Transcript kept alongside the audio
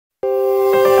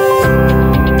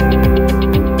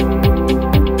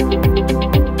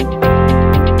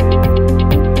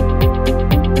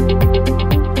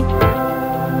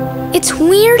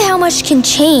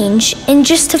change in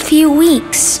just a few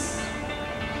weeks.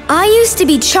 I used to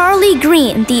be Charlie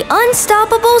Green, the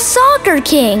unstoppable soccer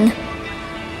king.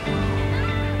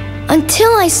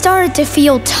 Until I started to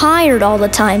feel tired all the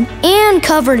time and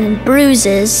covered in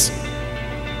bruises.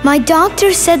 My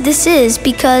doctor said this is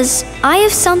because I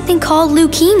have something called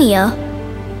leukemia.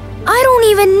 I don't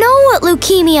even know what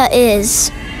leukemia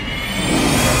is.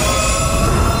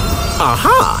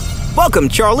 Aha! Welcome,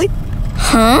 Charlie.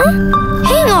 Huh?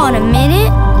 Hang on a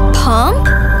minute. Pump?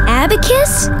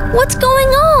 Abacus? What's going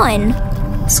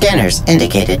on? Scanners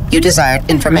indicated you desired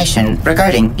information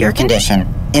regarding your condition.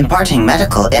 Imparting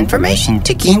medical information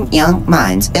to keen young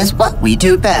minds is what we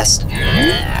do best.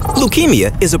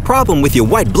 Leukemia is a problem with your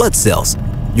white blood cells.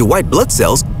 Your white blood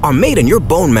cells are made in your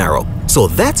bone marrow, so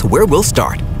that's where we'll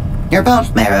start. Your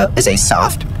bone marrow is a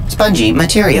soft, spongy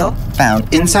material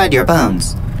found inside your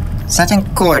bones. Setting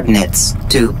coordinates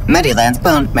to Mediland's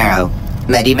bone marrow.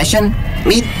 Medi mission,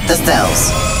 meet the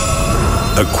cells.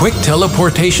 A quick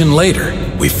teleportation later,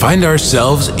 we find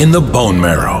ourselves in the bone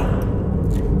marrow.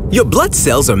 Your blood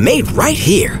cells are made right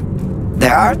here.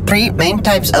 There are 3 main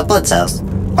types of blood cells: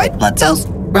 white blood cells,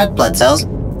 red blood cells,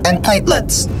 and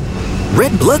platelets.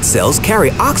 Red blood cells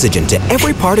carry oxygen to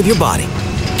every part of your body.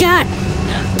 Got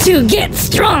to get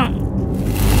strong.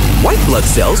 White blood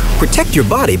cells protect your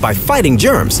body by fighting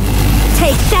germs.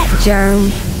 Take that,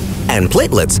 germ. And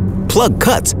platelets plug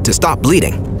cuts to stop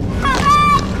bleeding.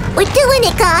 We're doing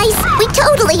it, guys! We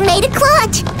totally made a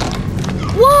clutch!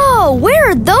 Whoa,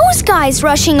 where are those guys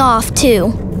rushing off to?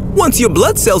 Once your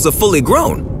blood cells are fully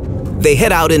grown, they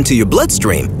head out into your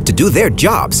bloodstream to do their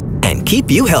jobs and keep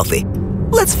you healthy.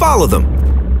 Let's follow them.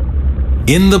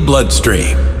 In the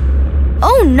bloodstream.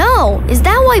 Oh no, is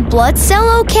that white blood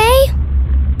cell okay?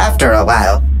 After a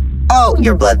while, all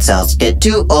your blood cells get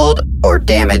too old or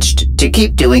damaged to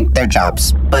keep doing their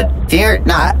jobs. But fear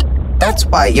not. That's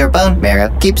why your bone marrow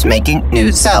keeps making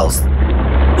new cells.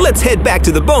 Let's head back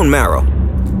to the bone marrow.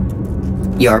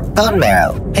 Your bone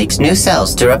marrow makes new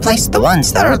cells to replace the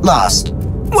ones that are lost.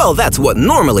 Well, that's what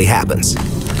normally happens.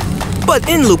 But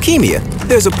in leukemia,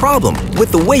 there's a problem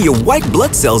with the way your white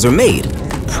blood cells are made.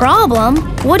 Problem?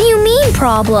 What do you mean,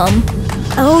 problem?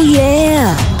 Oh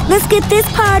yeah, let's get this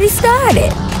party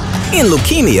started. In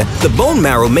leukemia, the bone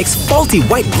marrow makes faulty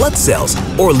white blood cells,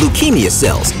 or leukemia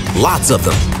cells, lots of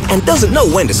them, and doesn't know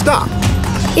when to stop.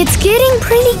 It's getting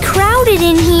pretty crowded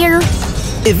in here.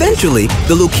 Eventually,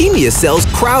 the leukemia cells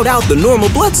crowd out the normal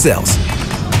blood cells.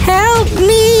 Help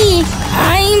me!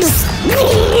 I'm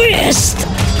squished.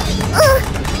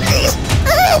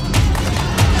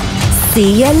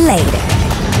 See you later.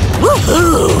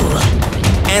 Woohoo!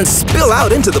 And spill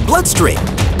out into the bloodstream.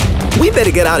 We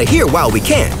better get out of here while we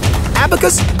can.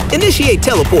 Abacus, initiate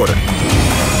teleporter.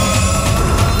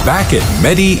 Back at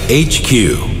Medi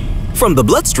HQ. From the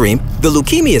bloodstream, the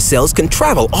leukemia cells can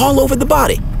travel all over the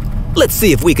body. Let's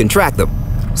see if we can track them.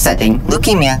 Setting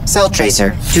leukemia cell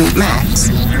tracer to max.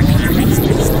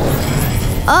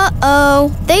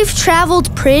 Uh-oh, they've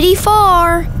traveled pretty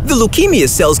far. The leukemia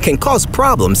cells can cause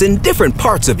problems in different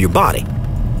parts of your body.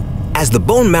 As the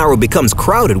bone marrow becomes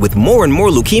crowded with more and more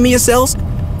leukemia cells,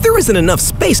 there isn't enough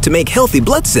space to make healthy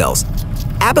blood cells.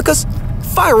 Abacus,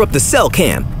 fire up the cell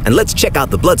cam and let's check out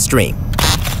the bloodstream.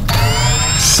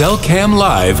 Cell cam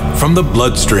live from the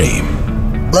bloodstream.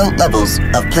 Low levels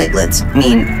of platelets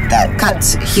mean that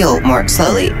cuts heal more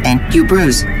slowly and you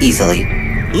bruise easily.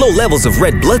 Low levels of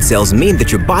red blood cells mean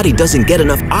that your body doesn't get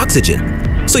enough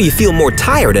oxygen, so you feel more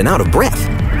tired and out of breath.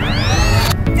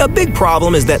 A big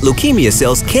problem is that leukemia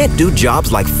cells can't do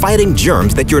jobs like fighting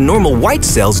germs that your normal white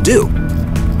cells do.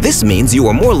 This means you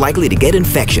are more likely to get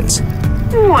infections.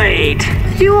 Wait,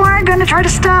 you aren't gonna try to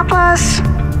stop us?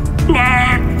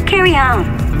 Nah, carry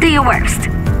on. Do your worst.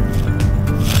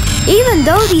 Even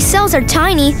though these cells are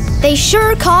tiny, they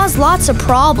sure cause lots of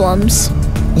problems.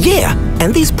 Yeah,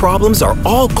 and these problems are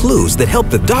all clues that help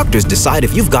the doctors decide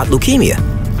if you've got leukemia.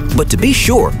 But to be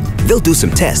sure, they'll do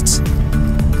some tests.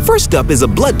 First up is a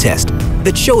blood test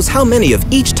that shows how many of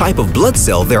each type of blood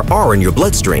cell there are in your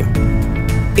bloodstream.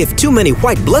 If too many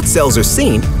white blood cells are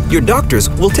seen, your doctors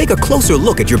will take a closer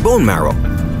look at your bone marrow.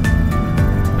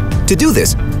 To do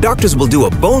this, doctors will do a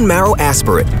bone marrow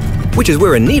aspirate, which is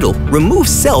where a needle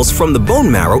removes cells from the bone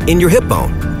marrow in your hip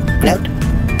bone. Note,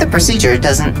 the procedure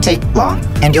doesn't take long,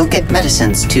 and you'll get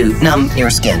medicines to numb your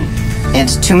skin and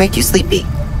to make you sleepy.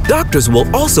 Doctors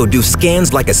will also do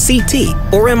scans like a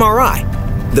CT or MRI.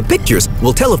 The pictures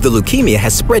will tell if the leukemia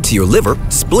has spread to your liver,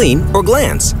 spleen, or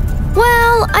glands.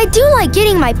 Well, I do like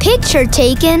getting my picture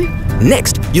taken.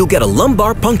 Next, you'll get a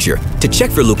lumbar puncture to check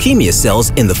for leukemia cells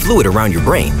in the fluid around your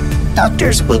brain.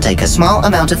 doctors will take a small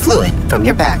amount of fluid from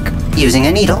your back using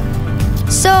a needle.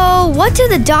 So, what do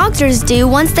the doctors do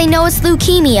once they know it's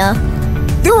leukemia?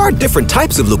 There are different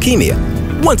types of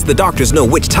leukemia. Once the doctors know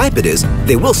which type it is,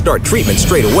 they will start treatment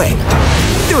straight away.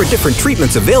 There are different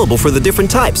treatments available for the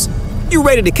different types. You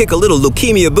ready to kick a little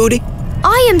leukemia booty?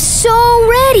 I am so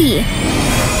ready!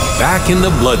 Back in the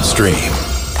bloodstream.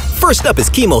 First up is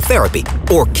chemotherapy,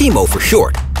 or chemo for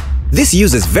short. This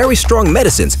uses very strong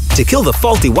medicines to kill the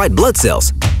faulty white blood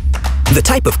cells. The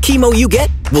type of chemo you get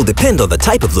will depend on the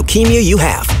type of leukemia you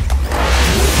have.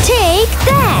 Take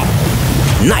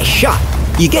that! Nice shot!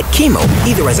 You get chemo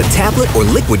either as a tablet or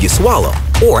liquid you swallow,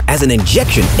 or as an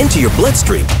injection into your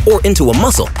bloodstream or into a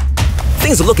muscle.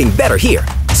 Things are looking better here,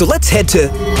 so let's head to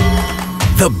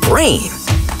the brain.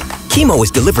 Chemo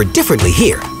is delivered differently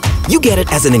here. You get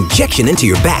it as an injection into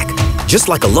your back, just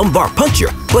like a lumbar puncture,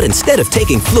 but instead of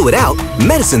taking fluid out,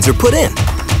 medicines are put in.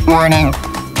 Warning.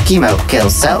 Chemo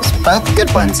kills cells, both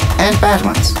good ones and bad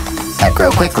ones, that grow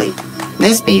quickly.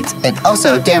 This means it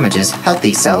also damages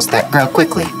healthy cells that grow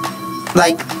quickly.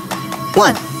 Like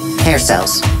 1. Hair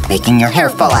cells, making your hair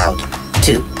fall out.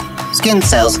 2. Skin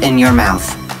cells in your mouth,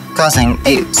 causing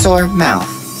a sore mouth.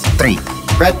 3.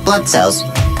 Red blood cells,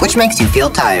 which makes you feel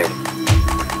tired.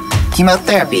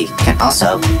 Chemotherapy can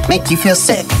also make you feel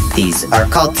sick. These are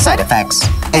called side effects,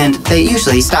 and they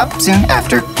usually stop soon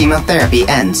after chemotherapy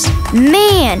ends.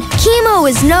 Man, chemo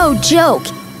is no joke.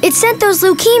 It sent those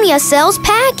leukemia cells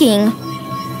packing.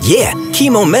 Yeah,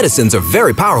 chemo medicines are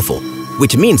very powerful,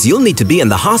 which means you'll need to be in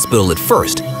the hospital at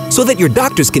first, so that your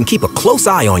doctors can keep a close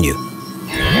eye on you.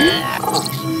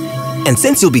 And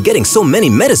since you'll be getting so many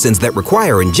medicines that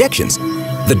require injections,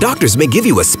 the doctors may give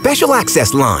you a special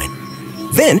access line.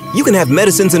 Then, you can have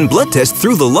medicines and blood tests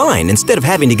through the line instead of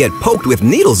having to get poked with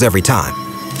needles every time.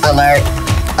 Alert!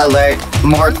 Alert!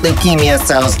 More leukemia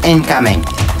cells incoming.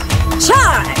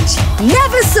 Charge!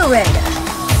 Never surrender!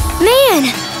 Man,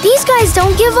 these guys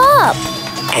don't give up.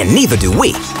 And neither do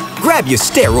we. Grab your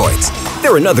steroids.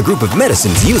 They're another group of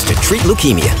medicines used to treat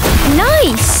leukemia.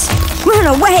 Nice! Run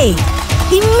away!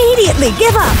 Immediately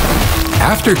give up!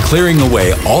 After clearing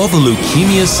away all the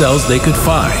leukemia cells they could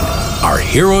find, our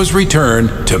heroes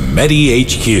return to Medi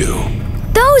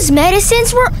HQ. Those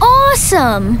medicines were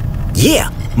awesome! Yeah,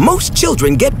 most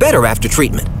children get better after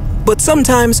treatment. But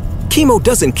sometimes, chemo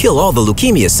doesn't kill all the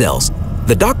leukemia cells.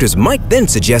 The doctors might then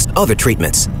suggest other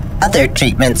treatments. Other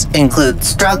treatments include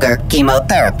stronger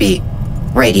chemotherapy,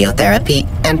 radiotherapy,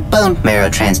 and bone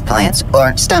marrow transplants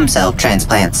or stem cell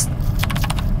transplants.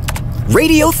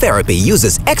 Radiotherapy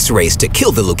uses X-rays to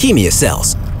kill the leukemia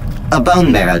cells. A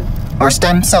bone marrow or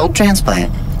stem cell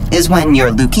transplant is when your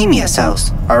leukemia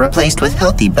cells are replaced with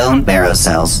healthy bone marrow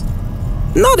cells.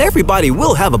 Not everybody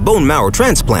will have a bone marrow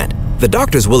transplant. The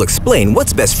doctors will explain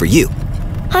what's best for you.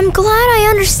 I'm glad I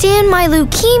understand my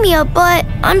leukemia, but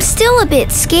I'm still a bit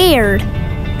scared.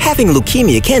 Having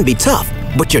leukemia can be tough,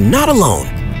 but you're not alone.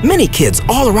 Many kids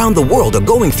all around the world are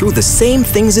going through the same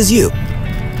things as you.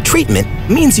 Treatment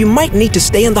means you might need to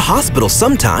stay in the hospital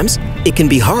sometimes. It can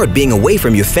be hard being away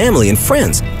from your family and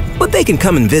friends, but they can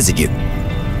come and visit you.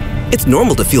 It's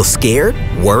normal to feel scared,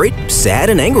 worried, sad,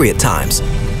 and angry at times.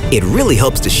 It really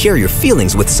helps to share your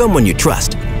feelings with someone you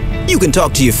trust. You can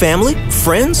talk to your family,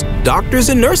 friends, doctors,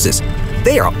 and nurses.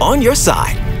 They are on your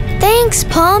side. Thanks,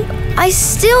 Pump. I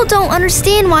still don't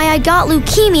understand why I got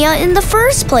leukemia in the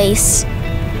first place.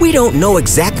 We don't know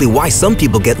exactly why some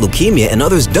people get leukemia and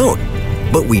others don't,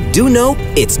 but we do know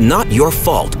it's not your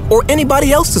fault or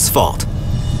anybody else's fault.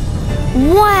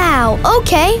 Wow,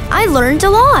 okay, I learned a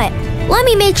lot. Let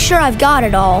me make sure I've got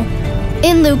it all.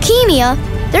 In leukemia,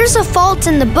 there's a fault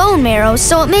in the bone marrow,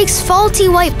 so it makes faulty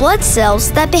white blood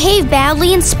cells that behave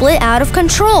badly and split out of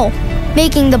control,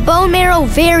 making the bone marrow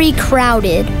very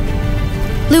crowded.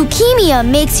 Leukemia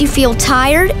makes you feel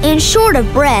tired and short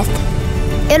of breath.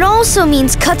 It also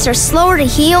means cuts are slower to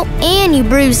heal and you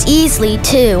bruise easily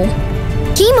too.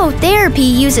 Chemotherapy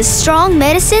uses strong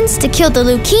medicines to kill the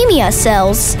leukemia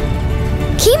cells.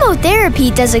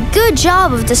 Chemotherapy does a good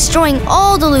job of destroying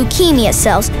all the leukemia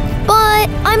cells, but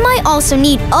I might also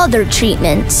need other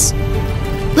treatments.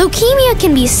 Leukemia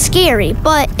can be scary,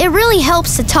 but it really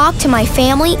helps to talk to my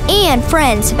family and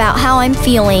friends about how I'm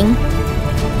feeling.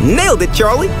 Nailed it,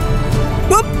 Charlie.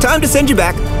 Well, time to send you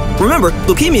back. Remember,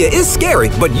 leukemia is scary,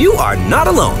 but you are not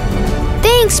alone.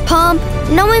 Thanks, Pump.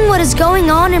 Knowing what is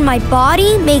going on in my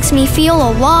body makes me feel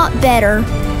a lot better.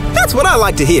 That's what I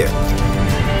like to hear.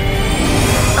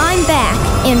 I'm back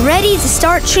and ready to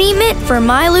start treatment for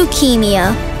my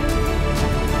leukemia.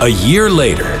 A year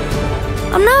later.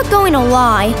 I'm not going to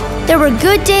lie. There were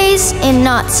good days and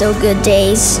not so good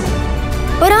days.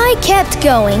 But I kept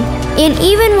going, and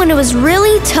even when it was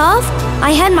really tough,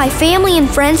 I had my family and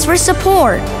friends for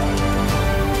support.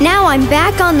 Now I'm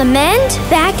back on the mend,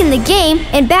 back in the game,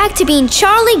 and back to being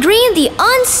Charlie Green, the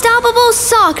unstoppable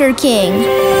soccer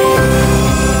king.